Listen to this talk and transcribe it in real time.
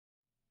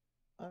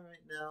Alright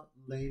now,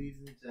 ladies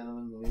and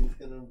gentlemen, Malena's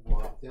gonna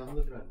walk down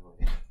the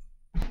runway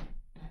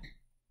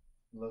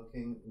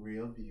looking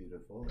real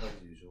beautiful as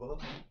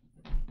usual.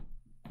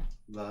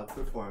 Love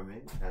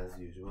performing as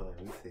usual, I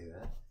always say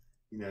that.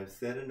 You know, I've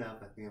said enough,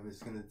 I think I'm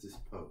just gonna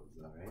just pose,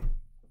 alright?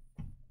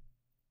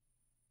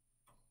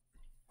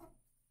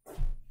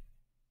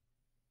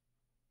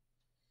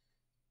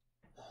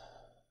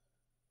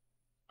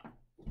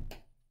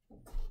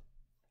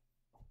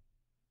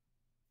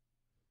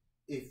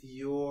 If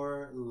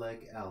you're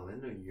like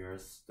Ellen or you're a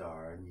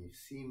star and you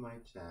see my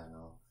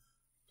channel,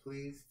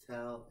 please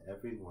tell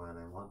everyone.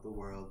 I want the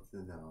world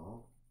to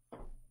know.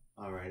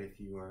 Alright,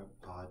 if you are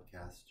a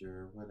podcaster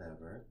or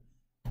whatever,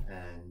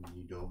 and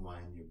you don't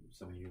mind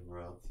some of your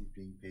royalties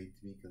being paid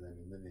to me because I'm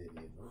in the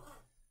video,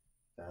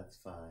 that's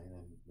fine.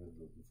 I'm really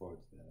looking forward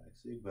to that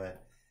actually.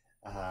 But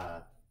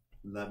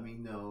let me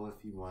know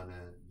if you want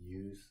to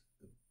use,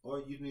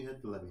 or you don't even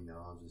have to let me know.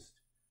 I'll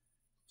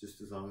just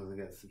as long as I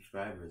get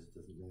subscribers, it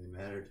doesn't really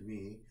matter to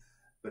me.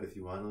 But if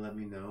you want to let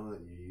me know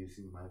that you're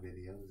using my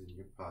videos in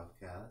your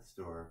podcast,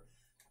 or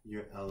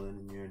you're Ellen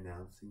and you're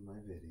announcing my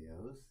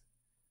videos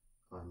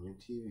on your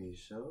TV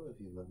show, if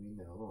you let me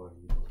know, or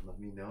you don't let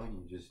me know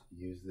and you just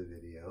use the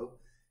video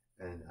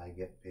and I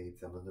get paid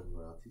some of the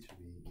royalties for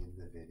being in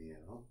the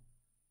video,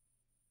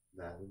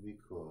 that would be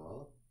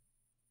cool.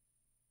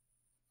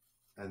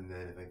 And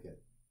then if I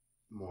get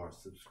more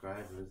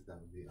subscribers, that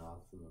would be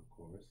awesome, of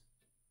course.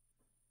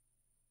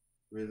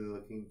 Really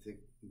looking to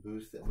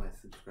boost at my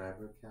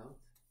subscriber count.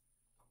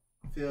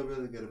 Feel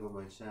really good about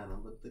my channel,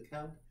 but the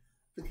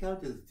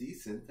count is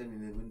decent. I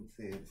mean, I wouldn't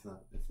say it's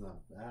not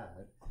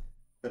bad,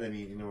 but I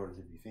mean, in order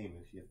to be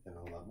famous, you have to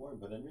have a lot more.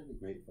 But I'm really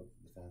grateful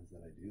to the fans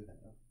that I do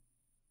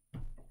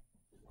have.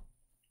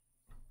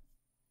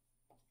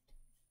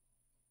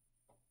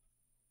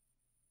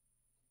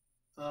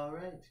 All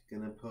right,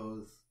 gonna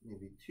pose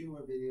maybe 2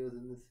 more videos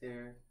in this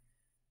hair,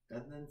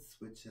 and then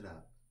switch it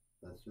up.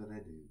 That's what I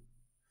do.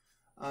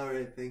 All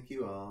right, thank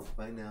you all.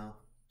 Bye now.